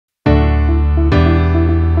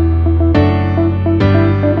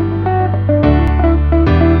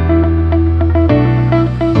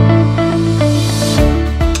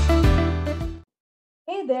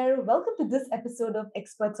episode of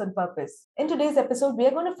Experts on Purpose. In today's episode, we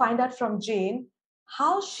are going to find out from Jane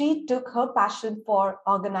how she took her passion for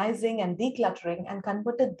organizing and decluttering and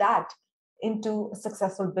converted that into a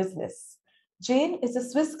successful business. Jane is a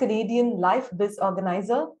Swiss Canadian life-biz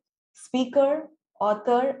organizer, speaker,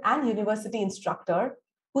 author, and university instructor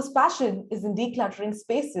whose passion is in decluttering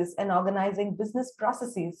spaces and organizing business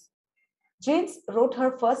processes. Jane wrote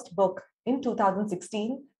her first book in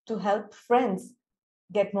 2016 to help friends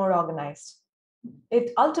get more organized.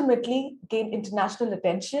 It ultimately gained international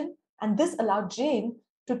attention, and this allowed Jane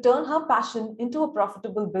to turn her passion into a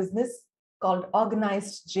profitable business called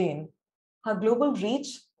Organized Jane. Her global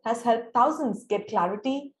reach has helped thousands get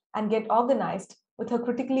clarity and get organized with her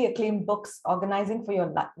critically acclaimed books, Organizing for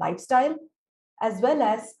Your Lifestyle, as well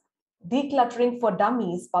as Decluttering for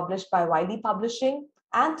Dummies, published by Wiley Publishing,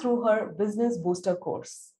 and through her Business Booster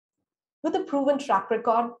course. With a proven track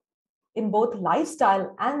record in both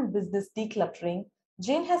lifestyle and business decluttering,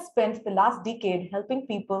 Jane has spent the last decade helping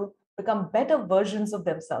people become better versions of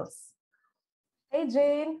themselves. Hey,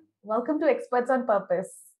 Jane, welcome to Experts on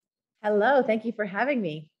Purpose. Hello, thank you for having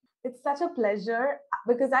me. It's such a pleasure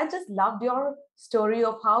because I just loved your story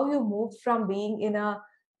of how you moved from being in a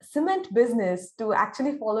cement business to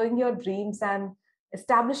actually following your dreams and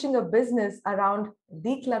establishing a business around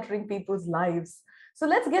decluttering people's lives. So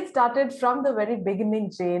let's get started from the very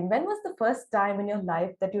beginning, Jane. When was the first time in your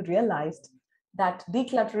life that you realized that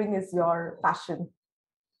decluttering is your passion?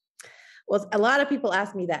 Well, a lot of people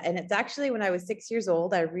ask me that. And it's actually when I was 6 years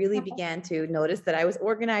old, I really began to notice that I was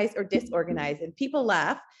organized or disorganized. And people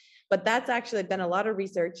laugh, but that's actually been a lot of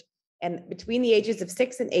research. And between the ages of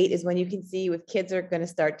 6 and 8 is when you can see if kids are going to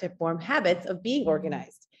start to form habits of being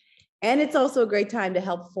organized. And it's also a great time to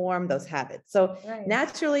help form those habits. So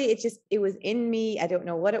naturally, it was in me. I don't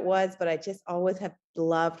know what it was, but I just always have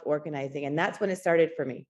loved organizing. And that's when it started for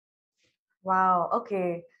me. Wow.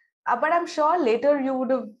 Okay. But I'm sure later you would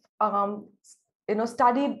have,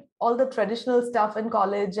 studied all the traditional stuff in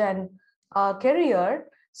college and career.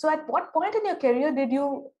 So at what point in your career did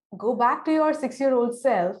you go back to your 6-year-old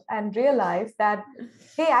self and realize that,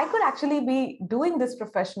 hey, I could actually be doing this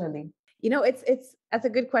professionally? That's a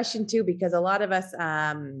good question too, because a lot of us,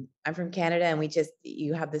 I'm from Canada, and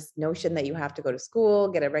you have this notion that you have to go to school,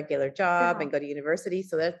 get a regular job and go to university.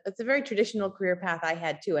 So that's a very traditional career path I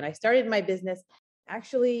had too. And I started my business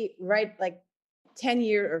actually right like 10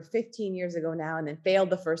 years or 15 years ago now, and then failed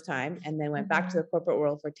the first time and then went back to the corporate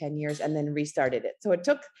world for 10 years and then restarted it. So it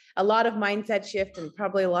took a lot of mindset shift, and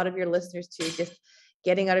probably a lot of your listeners too, just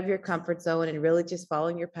getting out of your comfort zone and really just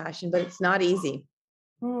following your passion, but it's not easy.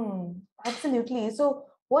 Absolutely. So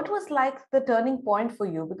what was like the turning point for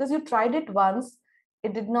you? Because you tried it once,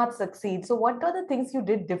 it did not succeed. So what are the things you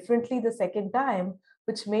did differently the second time,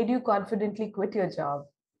 which made you confidently quit your job?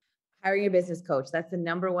 Hiring a business coach. That's the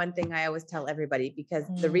number one thing I always tell everybody, because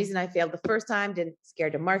the reason I failed the first time,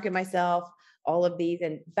 scared to market myself, all of these.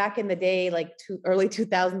 And back in the day, like early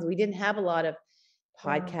 2000s, we didn't have a lot of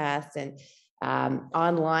podcasts and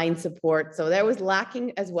online support. So that was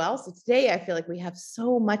lacking as well. So today I feel like we have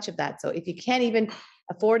so much of that. So if you can't even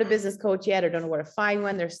afford a business coach yet or don't know where to find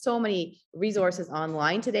one, there's so many resources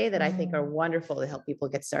online today that I think are wonderful to help people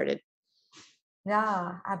get started.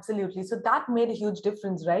 Yeah, absolutely. So that made a huge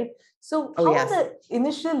difference, right? So how were the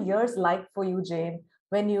initial years like for you, Jane,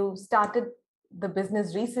 when you started the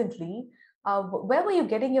business recently? Where were you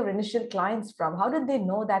getting your initial clients from? How did they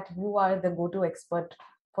know that you are the go-to expert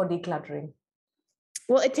for decluttering?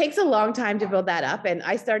 Well, it takes a long time to build that up. And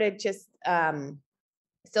I started just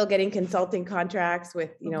still getting consulting contracts with,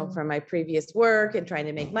 from my previous work and trying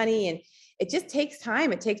to make money. And it just takes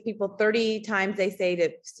time. It takes people 30 times, they say, to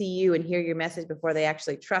see you and hear your message before they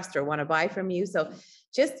actually trust or want to buy from you. So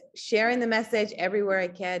just sharing the message everywhere I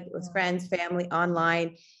could with friends, family,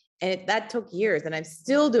 online. And that took years, and I'm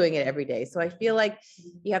still doing it every day. So I feel like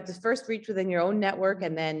you have to first reach within your own network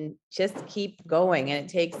and then just keep going. And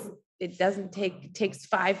it takes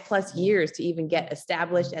 5+ years to even get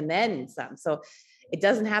established and then some. So it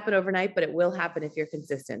doesn't happen overnight, but it will happen if you're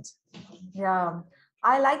consistent. Yeah.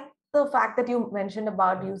 I like the fact that you mentioned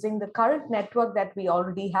about using the current network that we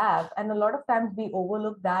already have. And a lot of times we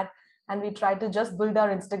overlook that and we try to just build our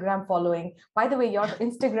Instagram following. By the way, your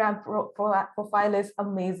Instagram profile is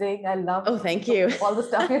amazing. I love thank you. all the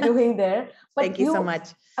stuff you're doing there. But thank you so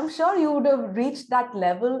much. I'm sure you would have reached that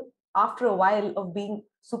level after a while of being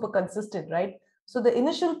super consistent, right? So the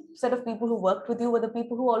initial set of people who worked with you were the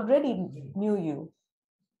people who already knew you.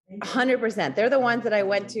 100%. They're the ones that I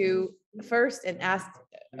went to first and asked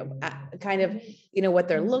kind of, what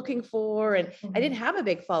they're looking for. And I didn't have a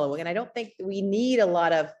big following. And I don't think we need a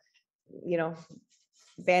lot of,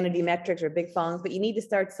 vanity metrics or big songs, but you need to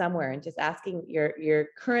start somewhere and just asking your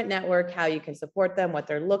current network how you can support them, what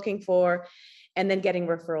they're looking for, and then getting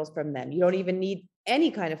referrals from them. You don't even need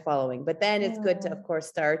any kind of following, but then it's good to, of course,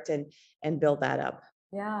 start and build that up.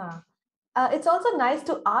 Yeah. It's also nice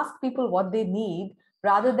to ask people what they need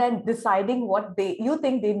rather than deciding what you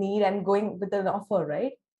think they need and going with an offer,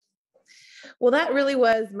 right? Well, that really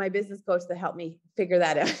was my business coach that helped me figure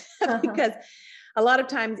that out because a lot of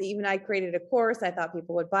times, even I created a course, I thought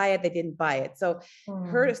people would buy it. They didn't buy it. So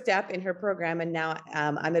her step in her program, and now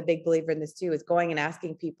I'm a big believer in this too, is going and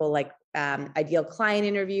asking people like ideal client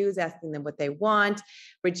interviews, asking them what they want,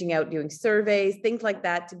 reaching out, doing surveys, things like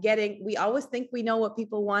that we always think we know what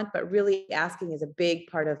people want, but really asking is a big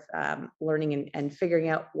part of learning and figuring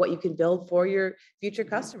out what you can build for your future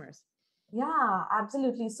customers. Yeah,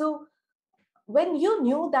 absolutely. So when you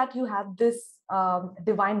knew that you had this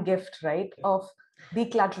divine gift, right, of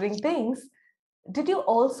decluttering things, did you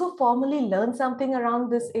also formally learn something around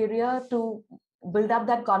this area to build up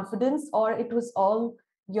that confidence, or it was all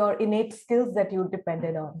your innate skills that you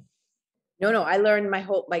depended on? No, I learned my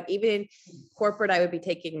whole, like even in corporate, I would be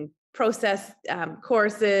taking process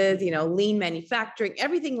courses, lean manufacturing,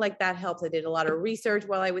 everything like that helps. I did a lot of research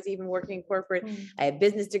while I was even working in corporate. I had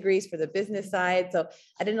business degrees for the business side. So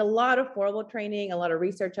I did a lot of formal training, a lot of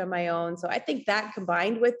research on my own. So I think that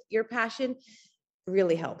combined with your passion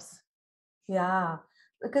really helps. Yeah,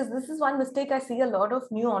 because this is one mistake I see a lot of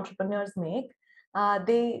new entrepreneurs make.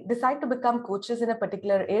 They decide to become coaches in a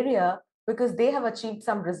particular area because they have achieved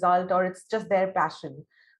some result or it's just their passion.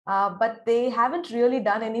 But they haven't really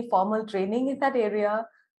done any formal training in that area,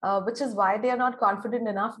 which is why they are not confident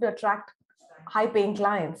enough to attract high-paying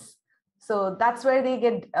clients. So that's where they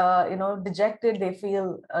get, dejected. They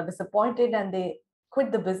feel disappointed, and they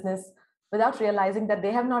quit the business without realizing that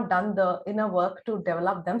they have not done the inner work to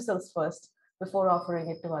develop themselves first before offering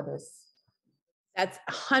it to others. That's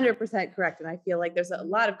 100% correct. And I feel like there's a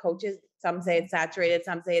lot of coaches. Some say it's saturated,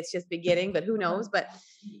 some say it's just beginning, but who knows? But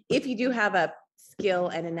if you do have a skill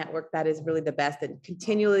and a network, that is really the best. And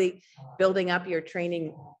continually building up your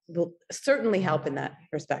training will certainly help in that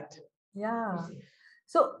respect. Yeah.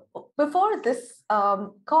 So before this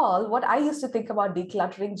call, what I used to think about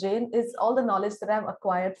decluttering, Jane, is all the knowledge that I've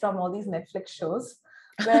acquired from all these Netflix shows,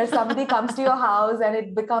 where somebody comes to your house and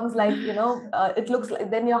it becomes like, it looks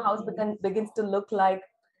like, then your house begins to look like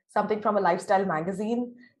something from a lifestyle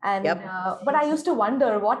magazine. And but I used to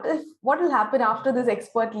wonder, what will happen after this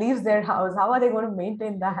expert leaves their house? How are they going to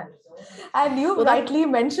maintain that? And you rightly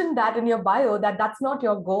mentioned that in your bio, that that's not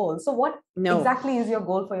your goal. So what exactly is your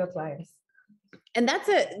goal for your clients? And that's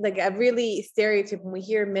a really stereotype. When we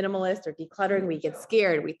hear minimalist or decluttering, we get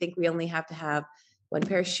scared. We think we only have to have one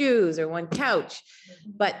pair of shoes or one couch,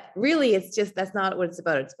 but really that's not what it's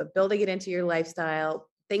about. It's about building it into your lifestyle.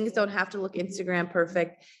 Things don't have to look Instagram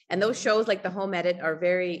perfect. And those shows like the Home Edit are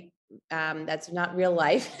very, that's not real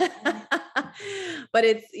life, but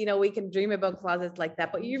it's, we can dream about closets like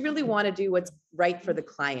that, but you really want to do what's right for the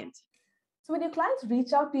client. So when your clients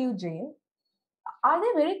reach out to you, Jane, are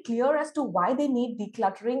they very clear as to why they need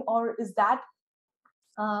decluttering, or is that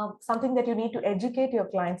something that you need to educate your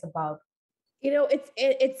clients about?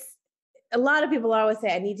 It's a lot of people always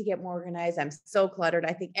say, I need to get more organized. I'm so cluttered.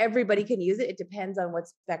 I think everybody can use it. It depends on what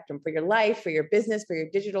spectrum for your life, for your business, for your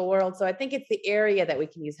digital world. So I think it's the area that we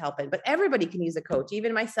can use help in, but everybody can use a coach.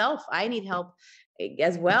 Even myself, I need help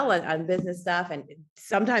as well on business stuff, and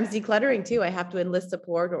sometimes decluttering too. I have to enlist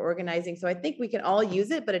support or organizing. So I think we can all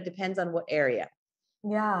use it, but it depends on what area.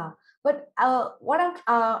 Yeah, but what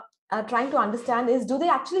I'm trying to understand is, do they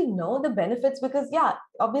actually know the benefits? Because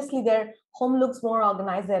obviously their home looks more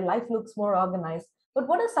organized, their life looks more organized. But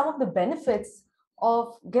what are some of the benefits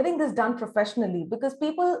of getting this done professionally? Because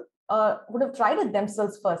people would have tried it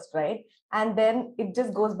themselves first, right? And then it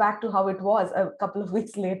just goes back to how it was a couple of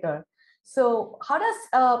weeks later. So how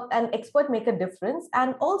does an expert make a difference?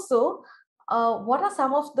 And also, what are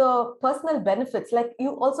some of the personal benefits? Like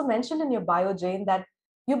you also mentioned in your bio, Jane, that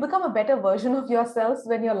you become a better version of yourselves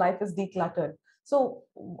when your life is decluttered. So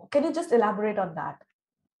can you just elaborate on that?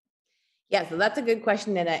 Yeah, so that's a good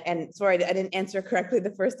question. And sorry, I didn't answer correctly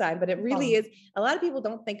the first time, but it really is. A lot of people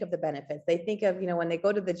don't think of the benefits. They think of, when they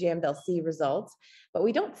go to the gym, they'll see results, but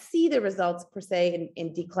we don't see the results per se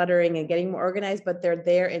in decluttering and getting more organized, but they're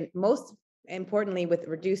there. And most importantly, with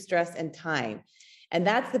reduced stress and time. And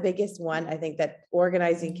that's the biggest one, I think, that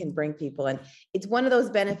organizing can bring people. And it's one of those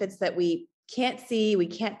benefits that we can't see, we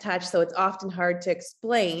can't touch. So it's often hard to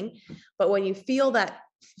explain. But when you feel that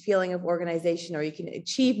feeling of organization, or you can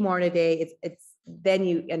achieve more in a day, it's then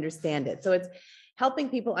you understand it. So it's helping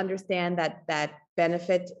people understand that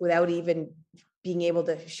benefit without even being able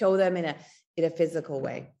to show them in a physical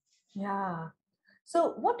way. Yeah.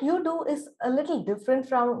 So what you do is a little different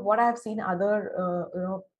from what I've seen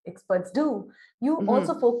other experts do. You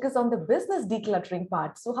also focus on the business decluttering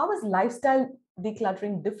part. So how is lifestyle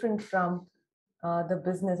decluttering different from the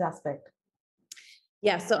business aspect?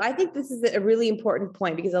 Yeah, so I think this is a really important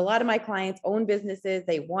point because a lot of my clients own businesses,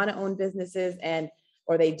 they want to own businesses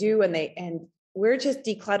or they do and we're just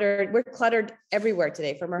decluttered. We're cluttered everywhere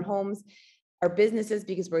today, from our homes, our businesses,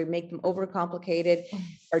 because we make them overcomplicated,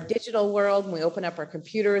 our digital world, when we open up our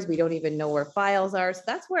computers, we don't even know where files are. So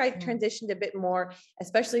that's where I transitioned a bit more,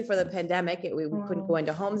 especially for the pandemic. We couldn't go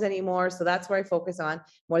into homes anymore. So that's where I focus on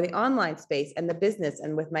more the online space and the business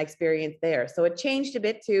and with my experience there. So it changed a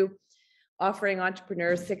bit to offering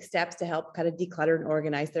entrepreneurs 6 steps to help kind of declutter and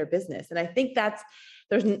organize their business. And I think that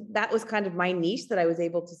was kind of my niche that I was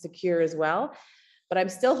able to secure as well. But I'm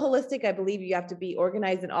still holistic. I believe you have to be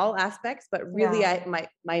organized in all aspects, but really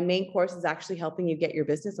my main course is actually helping you get your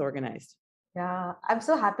business organized. Yeah, I'm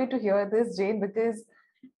so happy to hear this, Jane, because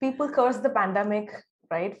people curse the pandemic,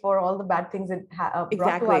 right, for all the bad things it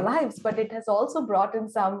brought to our lives, but it has also brought in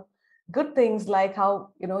some good things, like how,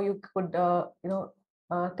 you could,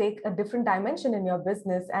 take a different dimension in your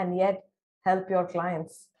business and yet help your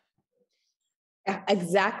clients.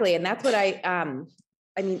 Exactly. And that's what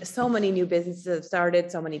I mean, so many new businesses have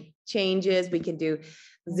started, so many changes. We can do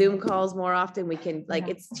Zoom calls more often. We can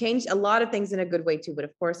it's changed a lot of things in a good way too. But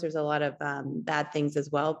of course, there's a lot of bad things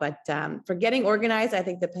as well. But for getting organized, I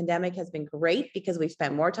think the pandemic has been great because we've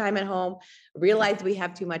spent more time at home, realized we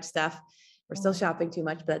have too much stuff. We're still shopping too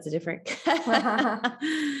much, but that's a different,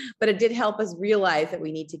 but it did help us realize that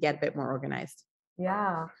we need to get a bit more organized.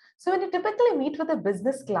 Yeah. So when you typically meet with a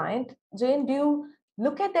business client, Jane, do you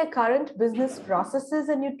look at their current business processes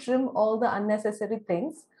and you trim all the unnecessary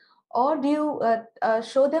things? Or do you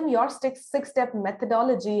show them your 6-step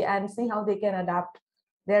methodology and see how they can adapt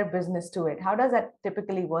their business to it? How does that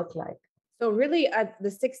typically work like? So really,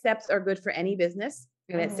 the 6 steps are good for any business.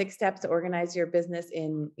 And it's 6 steps to organize your business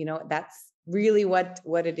in, that's really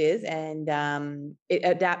what it is. And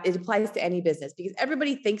it applies to any business because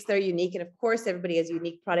everybody thinks they're unique. And of course, everybody has a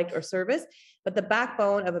unique product or service, but the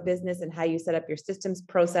backbone of a business and how you set up your systems,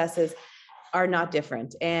 processes are not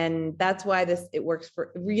different. And that's why it works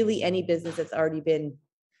for really any business that's already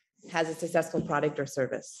has a successful product or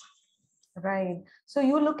service. Right. So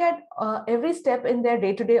you look at every step in their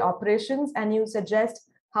day-to-day operations and you suggest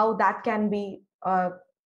how that can be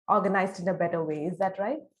organized in a better way. Is that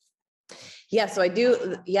right? Yeah, so I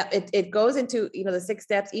do. Yeah, it goes into, the 6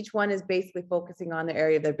 steps. Each one is basically focusing on the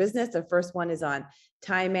area of their business. The first one is on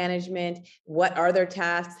time management. What are their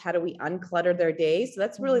tasks? How do we unclutter their days? So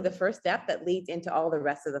that's really the first step that leads into all the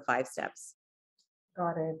rest of the 5 steps.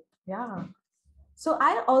 Got it. Yeah. So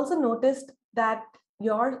I also noticed that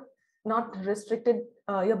you're not restricted,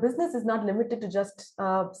 your business is not limited to just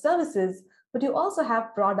services, but you also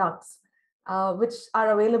have products which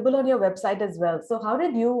are available on your website as well. So how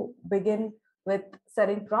did you begin with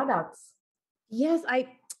selling products? Yes,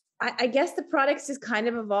 I guess the products just kind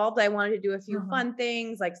of evolved. I wanted to do a few fun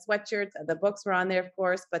things like sweatshirts. The books were on there, of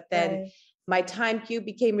course, but then my time cube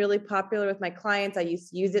became really popular with my clients. I used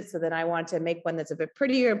to use it. So then I wanted to make one that's a bit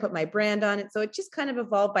prettier and put my brand on it. So it just kind of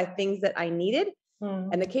evolved by things that I needed.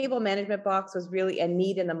 And the cable management box was really a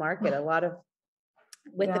need in the market.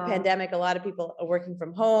 With the pandemic, a lot of people are working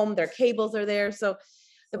from home, their cables are there. So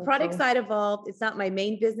the product side evolved. It's not my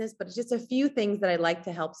main business, but it's just a few things that I like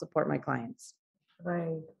to help support my clients.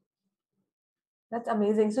 Right. That's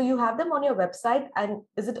amazing. So you have them on your website, and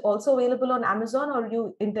is it also available on Amazon, or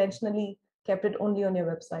you intentionally kept it only on your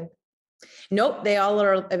website? Nope, they all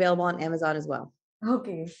are available on Amazon as well.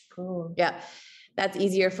 Okay, cool. Yeah, that's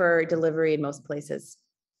easier for delivery in most places.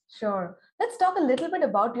 Sure. Let's talk a little bit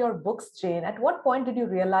about your books, Jane. At what point did you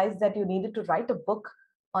realize that you needed to write a book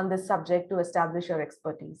on this subject to establish your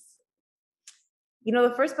expertise?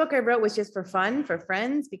 The first book I wrote was just for fun, for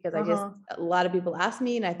friends, because a lot of people asked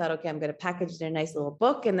me and I thought, okay, I'm going to package it in a nice little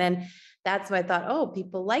book. And then that's when I thought, oh,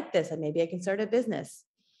 people like this and maybe I can start a business.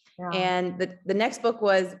 Yeah. And the next book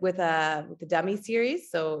was with the Dummy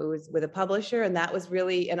series. So it was with a publisher, and that was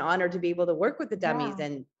really an honor to be able to work with the Dummies. Yeah.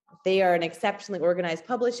 And they are an exceptionally organized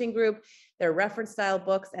publishing group. They're reference style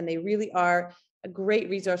books, and they really are a great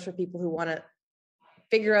resource for people who want to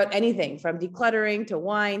figure out anything from decluttering to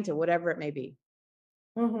wine to whatever it may be.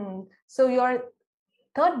 So your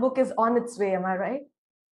third book is on its way, am I right?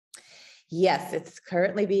 Yes, it's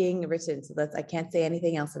currently being written, so I can't say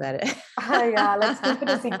anything else about it. Yeah, let's keep it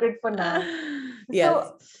a secret for now. Yes.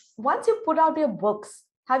 So once you put out your books,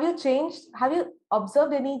 have you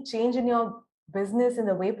observed any change in your business, in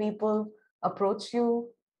the way people approach you?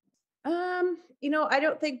 I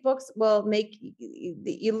don't think books will make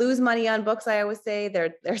you lose money on books. I always say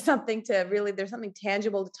there's something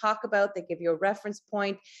tangible to talk about. They give you a reference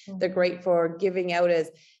point. They're great for giving out as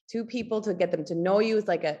to people to get them to know you. It's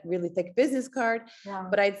like a really thick business card. Yeah.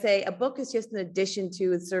 But I'd say a book is just an addition to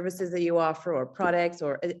the services that you offer or products,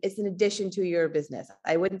 or it's an addition to your business.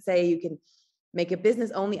 I wouldn't say you can make a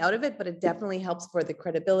business only out of it, but it definitely helps for the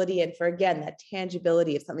credibility and for, again, that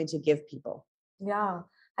tangibility of something to give people. Yeah.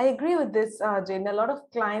 I agree with this, Jane. A lot of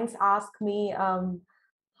clients ask me,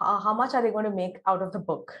 how much are they going to make out of the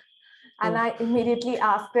book? And I immediately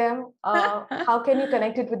ask them, how can you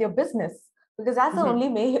connect it with your business? Because that's the only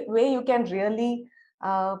way you can really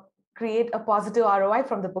create a positive ROI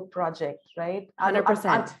from the book project, right?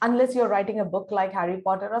 100%. Unless you're writing a book like Harry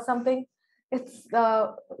Potter or something, it's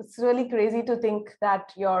really crazy to think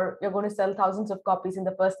that you're going to sell thousands of copies in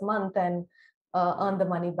the first month and earn the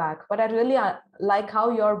money back. But I really like how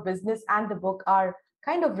your business and the book are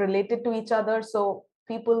kind of related to each other. So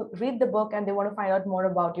people read the book and they want to find out more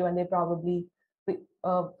about you, and they probably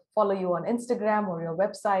follow you on Instagram or your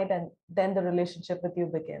website, and then the relationship with you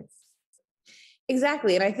begins.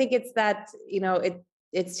 Exactly. And I think it's that,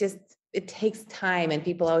 it takes time, and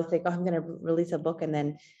people always think, oh, I'm going to release a book and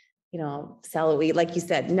then sell it. Like you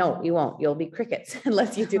said, no, you won't. You'll be crickets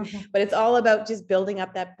unless you do. But it's all about just building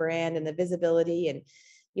up that brand and the visibility. And,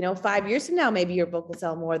 5 years from now, maybe your book will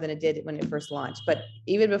sell more than it did when it first launched. But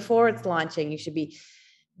even before it's launching, you should be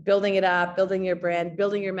building it up, building your brand,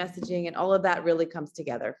 building your messaging, and all of that really comes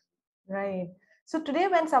together. Right. So today,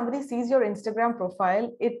 when somebody sees your Instagram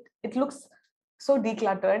profile, it looks so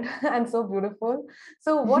decluttered and so beautiful.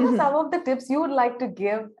 So what are some of the tips you would like to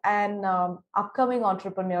give an upcoming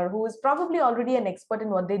entrepreneur who is probably already an expert in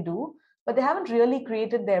what they do, but they haven't really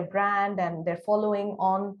created their brand and their following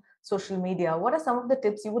on social media? What are some of the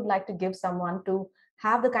tips you would like to give someone to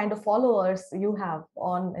have the kind of followers you have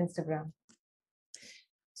on Instagram?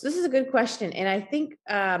 So this is a good question. And I think,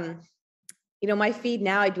 my feed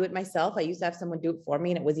now, I do it myself. I used to have someone do it for me,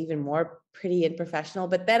 and it was even more pretty and professional.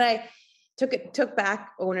 But then I took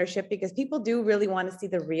back ownership, because people do really want to see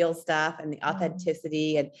the real stuff and the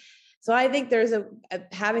authenticity. And so I think there's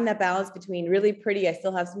having that balance between really pretty. I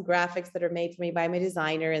still have some graphics that are made for me by my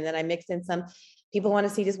designer, and then I mix in some people want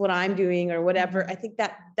to see just what I'm doing or whatever. I think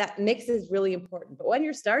that mix is really important. But when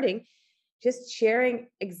you're starting, just sharing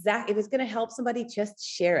if it's going to help somebody, just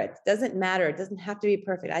share it. Doesn't matter. It doesn't have to be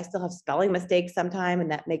perfect. I still have spelling mistakes sometimes, and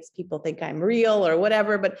that makes people think I'm real or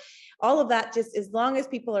whatever. But all of that, just as long as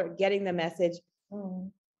people are getting the message,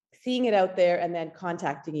 seeing it out there, and then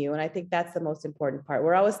contacting you. And I think that's the most important part.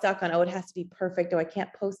 We're always stuck on, it has to be perfect. I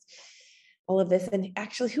can't post all of this. And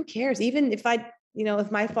actually, who cares? Even if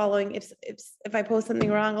if my following, if I post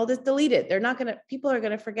something wrong, I'll just delete it. People are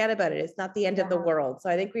going to forget about it. It's not the end of the world. So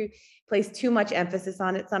I think we place too much emphasis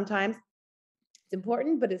on it sometimes. It's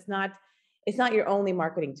important, but it's not your only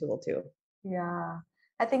marketing tool too. Yeah.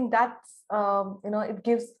 I think that's, it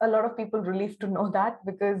gives a lot of people relief to know that,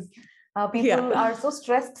 because people are so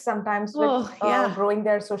stressed sometimes with growing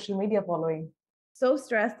their social media following. So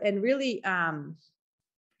stressed, and really,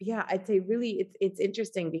 I'd say really it's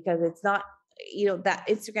interesting, because it's not, that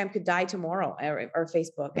Instagram could die tomorrow, or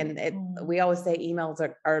Facebook. And we always say emails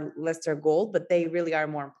our lists are gold, but they really are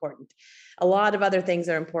more important. A lot of other things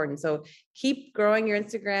are important. So keep growing your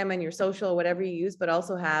Instagram and your social, whatever you use, but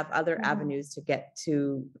also have other avenues to get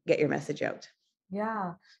your message out.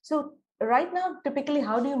 Yeah. So right now, typically,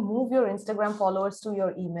 how do you move your Instagram followers to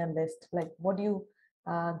your email list? Like, what do you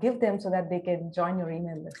give them so that they can join your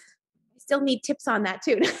email list? I still need tips on that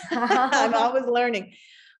too. I'm always learning.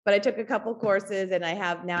 But I took a couple courses, and I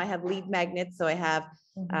have lead magnets. So I have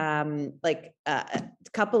a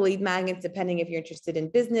couple lead magnets, depending if you're interested in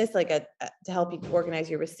business, like to help you organize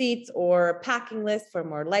your receipts, or a packing list for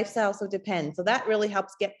more lifestyle. So it depends. So that really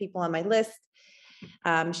helps get people on my list,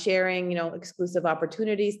 sharing, exclusive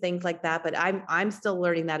opportunities, things like that. But I'm still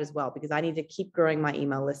learning that as well, because I need to keep growing my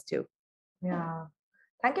email list too. Yeah.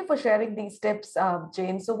 Thank you for sharing these tips,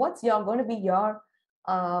 Jane. So what's going to be your,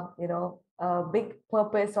 big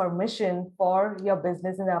purpose or mission for your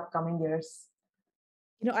business in the upcoming years?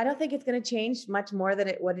 I don't think it's going to change much more than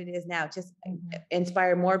what it is now. Just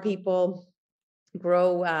inspire more people,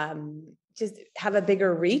 grow, just have a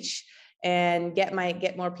bigger reach, and get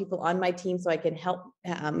more people on my team, so I can help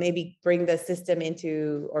maybe bring the system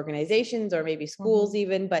into organizations, or maybe schools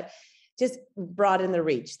even, but just broaden the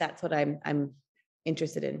reach. That's what I'm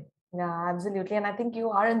interested in. Yeah, absolutely. And I think you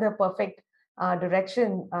are in the perfect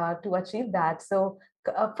direction to achieve that. So,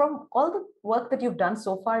 from all the work that you've done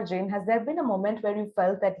so far, Jane, has there been a moment where you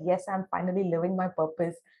felt that, yes, I'm finally living my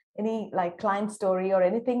purpose? Any like client story or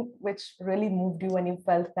anything which really moved you and you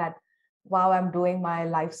felt that, wow, I'm doing my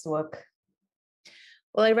life's work?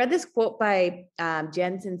 Well, I read this quote by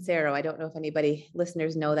Jen Sincero. I don't know if anybody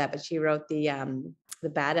listeners know that, but she wrote the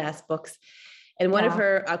Badass books. And one of Yeah.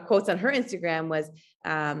 her quotes on her Instagram was,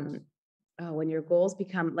 when your goals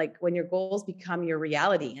become your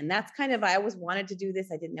reality. And that's kind of, I always wanted to do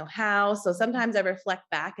this. I didn't know how. So sometimes I reflect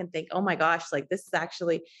back and think, oh my gosh, like this is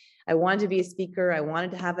actually, I wanted to be a speaker. I wanted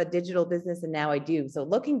to have a digital business and now I do. So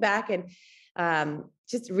looking back and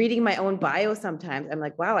just reading my own bio, sometimes I'm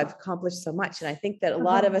like, wow, I've accomplished so much. And I think that a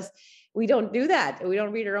lot of us, we don't do that. We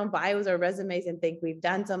don't read our own bios or resumes and think we've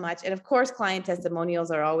done so much. And of course, client testimonials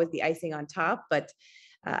are always the icing on top, but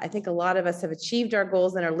I think a lot of us have achieved our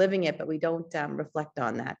goals and are living it, but we don't reflect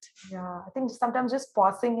on that. Yeah, I think sometimes just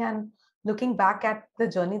pausing and looking back at the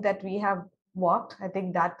journey that we have walked, I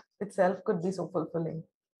think that itself could be so fulfilling.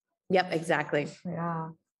 Yep, exactly. Yeah.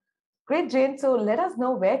 Great, Jane. So let us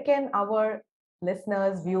know, where can our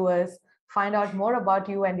listeners, viewers find out more about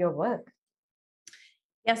you and your work?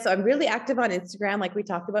 Yeah, so I'm really active on Instagram, like we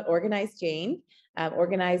talked about, Organized Jane,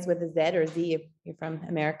 organized with a Z or Z if you're from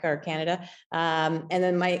America or Canada. And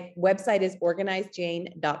then my website is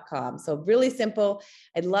organizedjane.com. So really simple.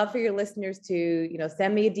 I'd love for your listeners to,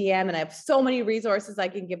 send me a DM, and I have so many resources I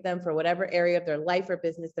can give them for whatever area of their life or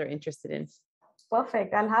business they're interested in.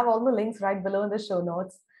 Perfect. I'll have all the links right below in the show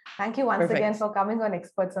notes. Thank you once again Perfect. for coming on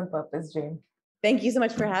Experts on Purpose, Jane. Thank you so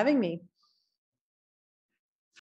much for having me.